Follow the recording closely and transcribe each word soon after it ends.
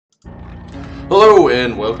Hello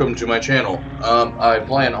and welcome to my channel. I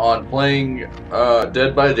plan on playing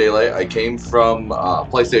Dead by Daylight. I came from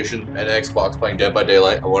PlayStation and Xbox playing Dead by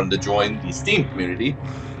Daylight. I wanted to join the Steam community.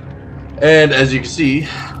 And as you can see,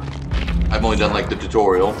 I've only done like the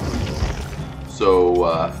tutorial. So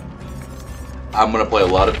I'm going to play a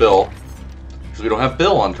lot of Bill. Because we don't have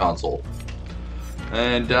Bill on console.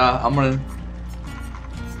 And I'm going to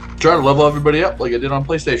try to level everybody up like I did on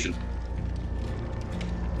PlayStation.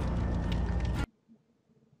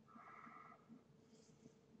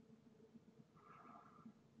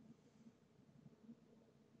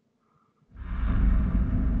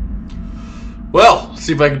 Well, let's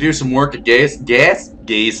see if I can do some work at Gaze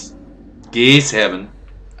Heaven,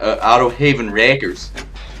 Auto Haven Rackers,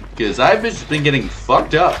 because I've just been getting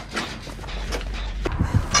fucked up.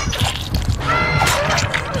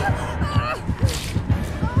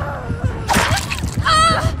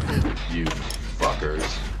 You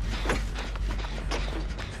fuckers.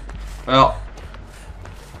 Well,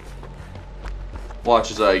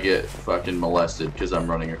 watch as I get fucking molested because I'm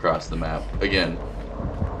running across the map again.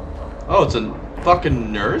 Oh, it's a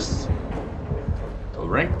fucking nurse? A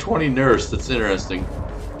rank 20 nurse, that's interesting.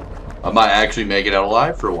 I might actually make it out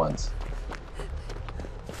alive for once.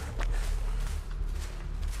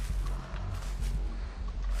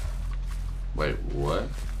 Wait, what?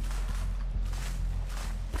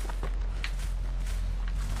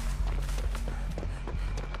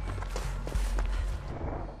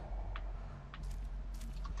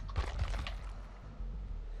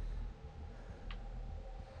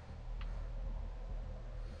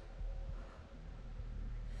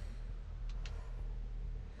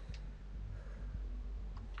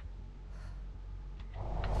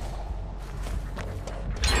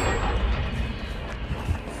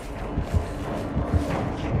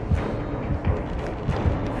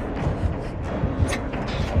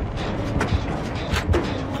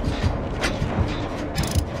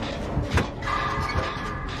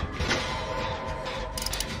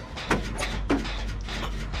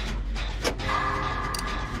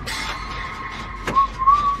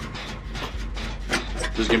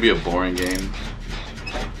 This is gonna be a boring game.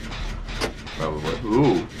 Probably.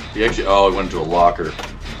 Ooh. He actually. Oh, he went into a locker.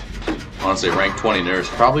 Honestly, rank 20 nurse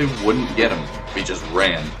probably wouldn't get him if he just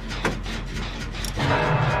ran.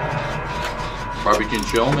 Barbecue and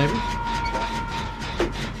chill, maybe?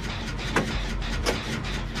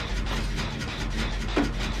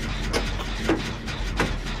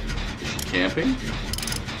 Is she camping?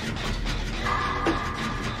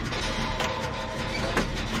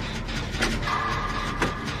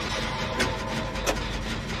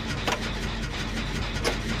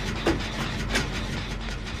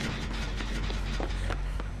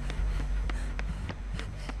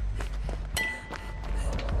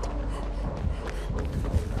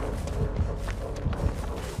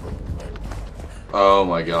 Oh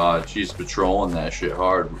my god, she's patrolling that shit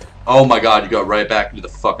hard. Oh my god, you got right back into the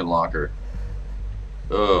fucking locker.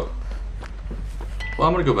 Ugh. Well,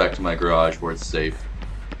 I'm gonna go back to my garage where it's safe.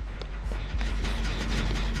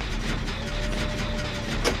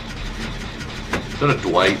 Is that a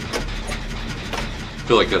Dwight? I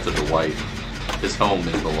feel like that's a Dwight. His home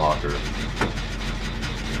is the locker.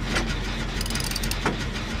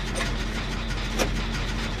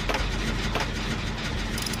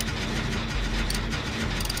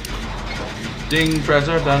 Ding,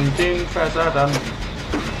 President, ding, President.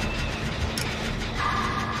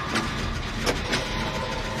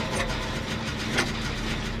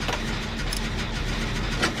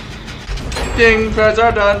 Ding,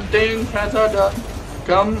 President, ding, President.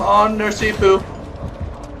 Come on, Nursey Poo.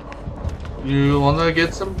 You wanna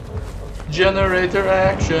get some generator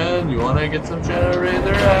action? You wanna get some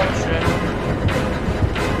generator action?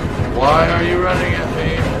 Why are you running at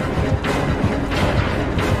me?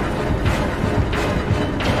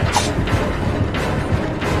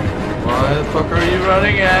 Why the fuck are you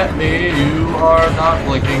running at me? You are not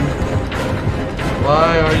blinking.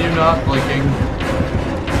 Why are you not blinking?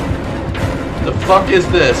 The fuck is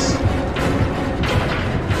this?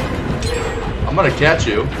 I'm gonna catch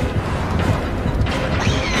you.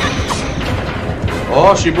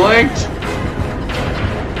 Oh, she blinked.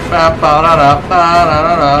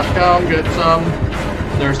 Come get some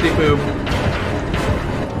thirsty poop.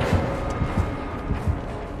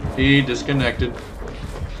 He disconnected.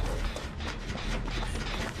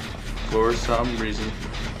 For some reason.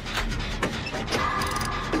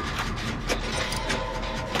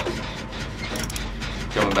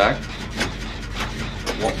 Coming back.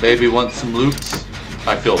 Baby wants some loops.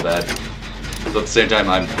 I feel bad. But at the same time,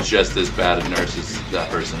 I'm just as bad a nurse as that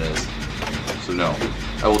person is. So no.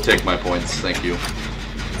 I will take my points, thank you.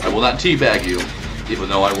 I will not teabag you, even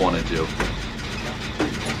though I wanted to.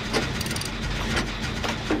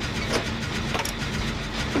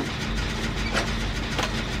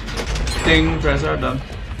 Ding, press are done.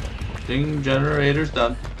 Ding, generator's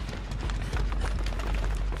done.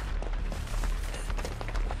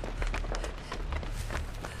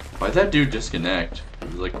 Why'd that dude disconnect?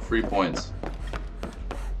 It was like 3 points.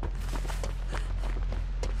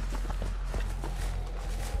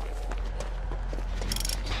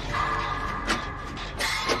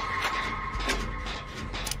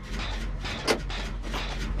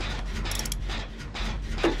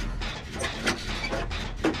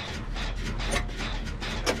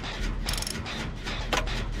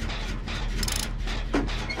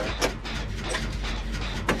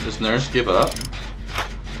 Does Nurse give up?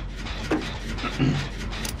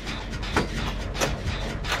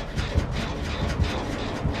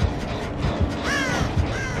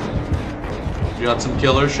 You got some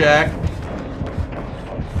killer shack?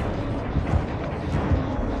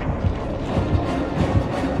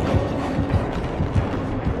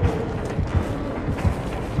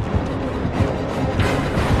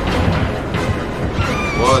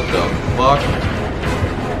 What the fuck?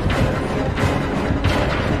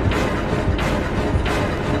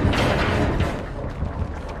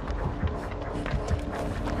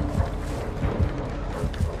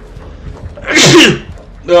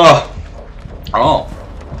 Ugh. Oh.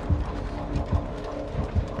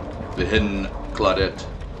 The hidden Claudette.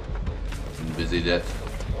 Invisidette.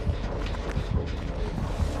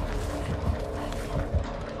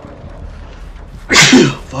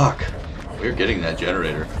 Fuck. We're getting that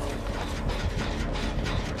generator.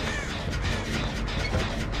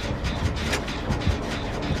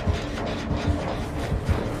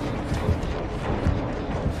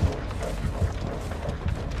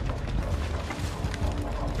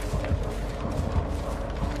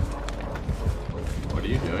 What are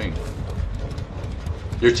you doing?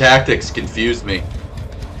 Your tactics confused me.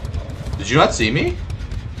 Did you not see me?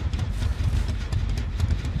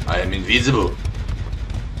 I am invisible.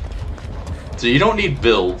 So you don't need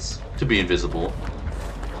builds to be invisible.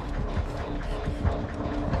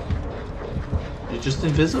 You're just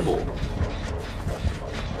invisible.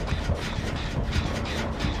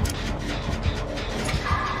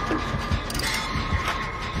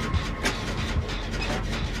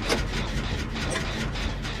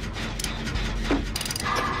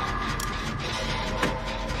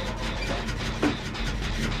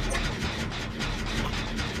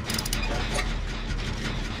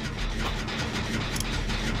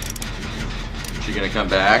 She gonna come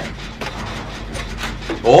back?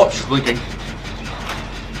 Oh, she's blinking.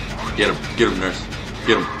 Get him, Nurse.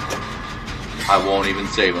 Get him. I won't even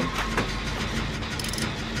save him.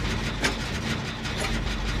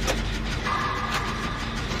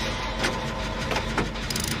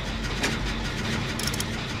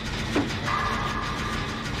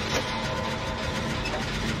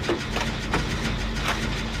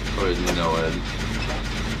 Oh, there's no end.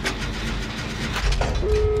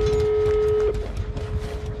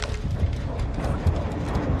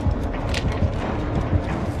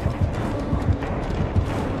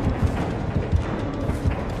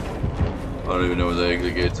 I don't even know where the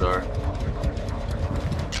exit gates are.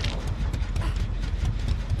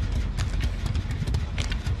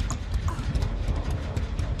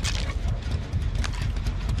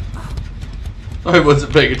 I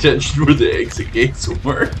wasn't paying attention to where the exit gates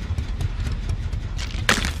were.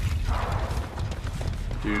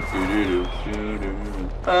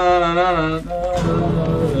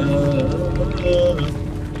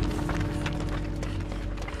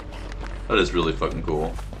 That is really fucking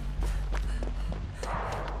cool.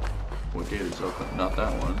 What gate is open? Not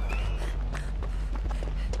that one.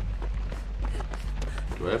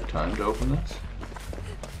 Do I have time to open this?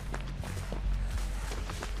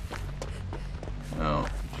 No,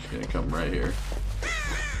 just gonna come right here.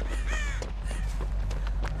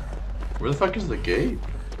 Where the fuck is the gate?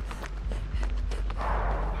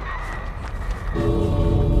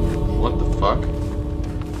 What the fuck?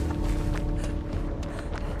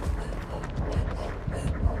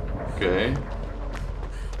 Okay.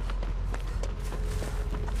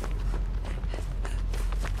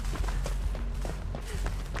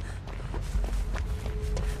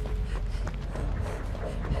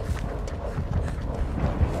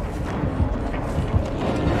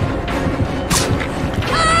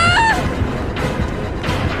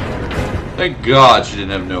 Thank God she didn't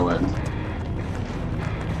have no end.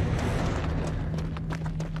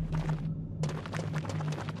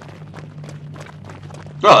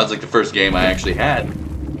 Well, that's like the first game I actually had.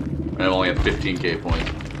 And I only have 15k points.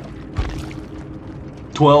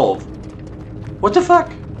 12. What the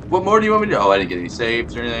fuck? What more do you want me to do? Oh, I didn't get any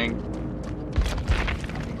saves or anything.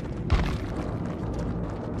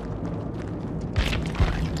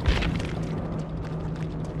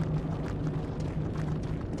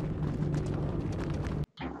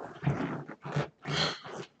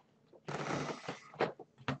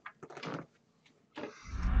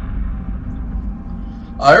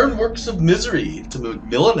 Ironworks of Misery to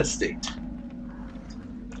Macmillan Estate.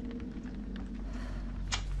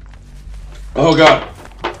 Oh god.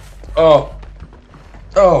 Oh.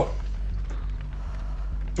 Oh.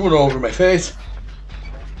 Doing it all over my face.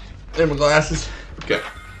 And my glasses. Okay.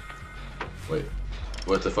 Wait.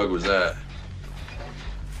 What the fuck was that?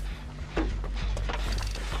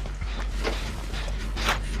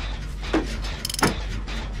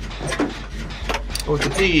 Oh, it's a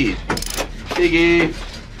piggy. Piggy.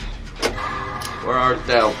 Where art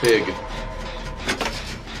thou, pig?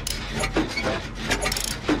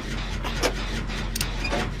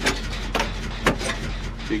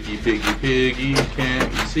 Piggy, piggy, piggy,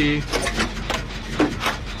 can't you see?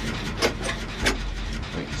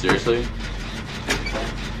 Wait, seriously?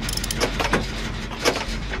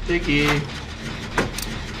 Piggy.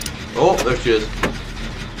 Oh, there she is.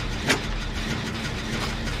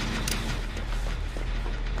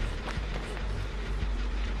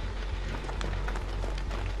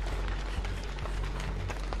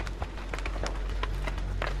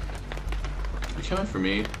 You coming for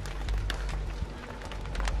me?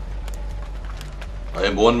 I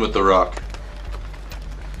am one with the rock.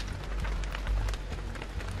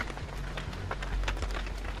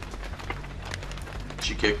 Did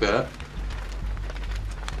she kick that?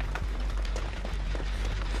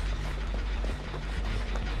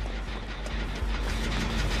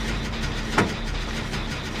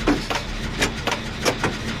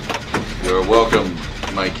 You're welcome,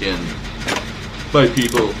 my kin. My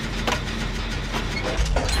people.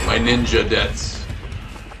 My ninja debts.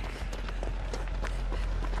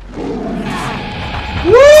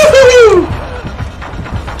 Woo!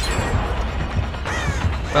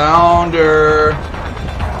 Found her.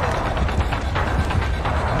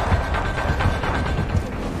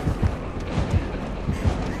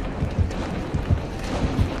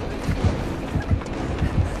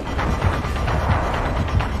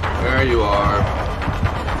 There you are.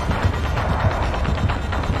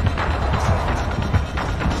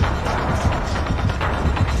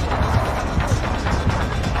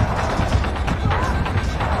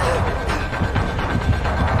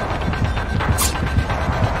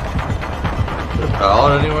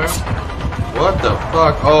 Pallet anywhere? What the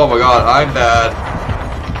fuck? Oh my god, I'm bad.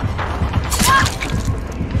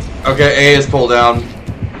 Okay, A is pulled down.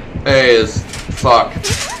 A is fuck.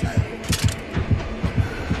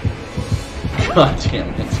 God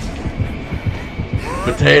damn it.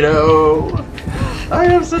 Potato! I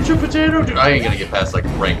am such a potato! Dude, I ain't gonna get past like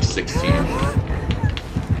rank 16.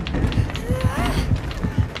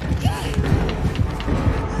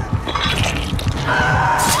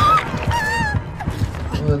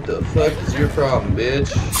 What the fuck is your problem,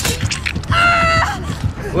 bitch?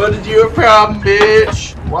 What is your problem,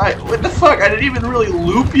 bitch? Why? What the fuck? I didn't even really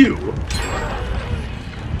loop you.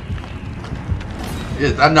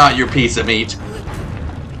 I'm not your piece of meat.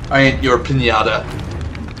 I ain't your pinata.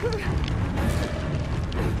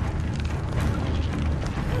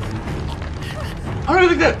 I don't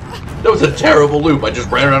think that was a terrible loop. I just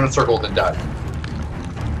ran around in a circle and then died.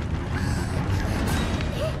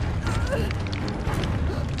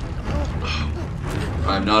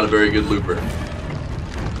 I'm not a very good looper.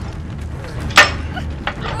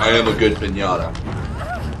 I am a good pinata.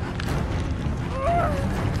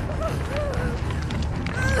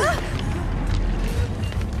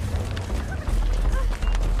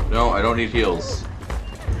 No, I don't need heals.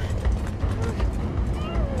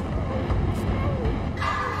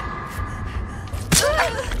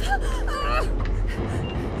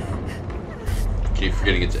 Keep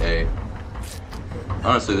forgetting it's A.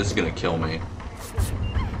 Honestly, this is gonna kill me.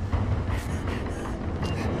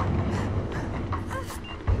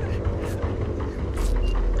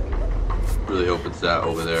 Really hope it's that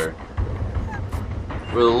over there.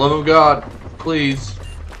 For the love of God, please.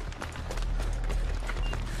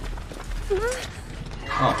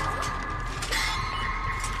 Oh.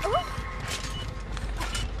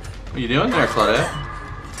 What are you doing there, Claudette?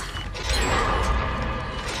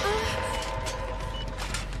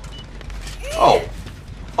 Oh.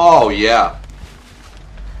 Oh, yeah.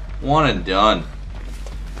 One and done.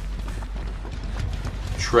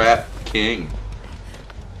 Trap King.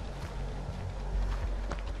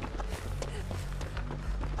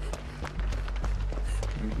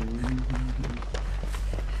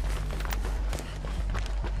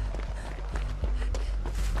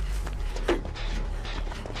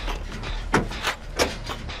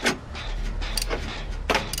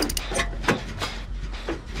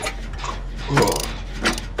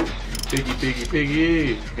 Piggy, piggy,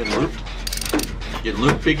 piggy. Getting looped. Getting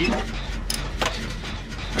looped, piggy.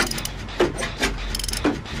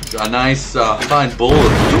 Got a nice fine bowl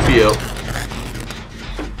of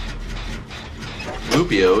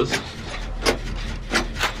Lupios.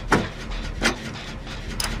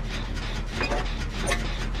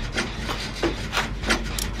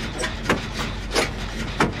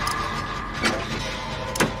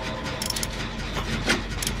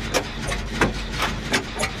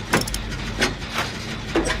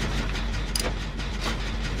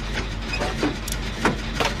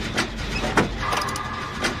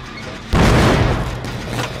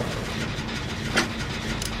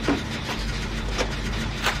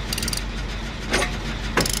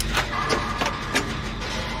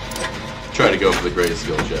 Try to go for the greatest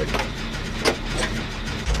skill check.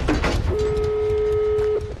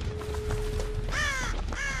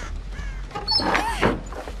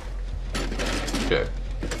 Okay.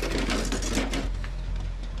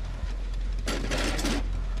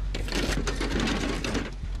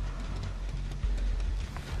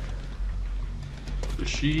 Does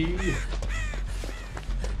she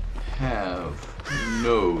have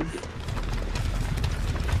node?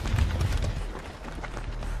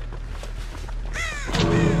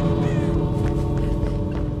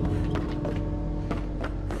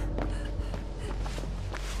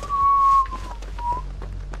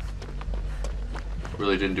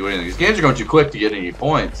 Really didn't do anything. These games are going too quick to get any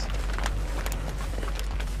points.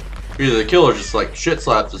 Either the killer just like shit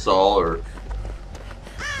slaps us all, or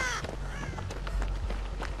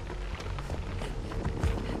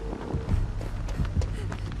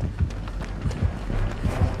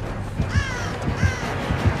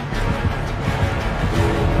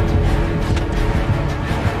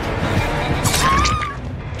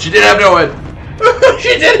she did have no end.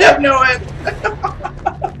 She did have no end.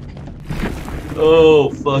 Oh,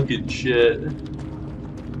 fucking shit.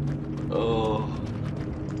 Oh.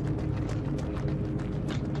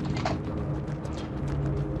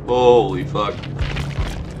 Holy fuck.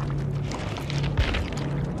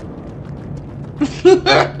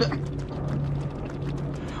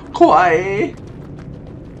 Quiet.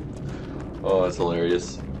 Oh, that's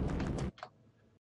hilarious.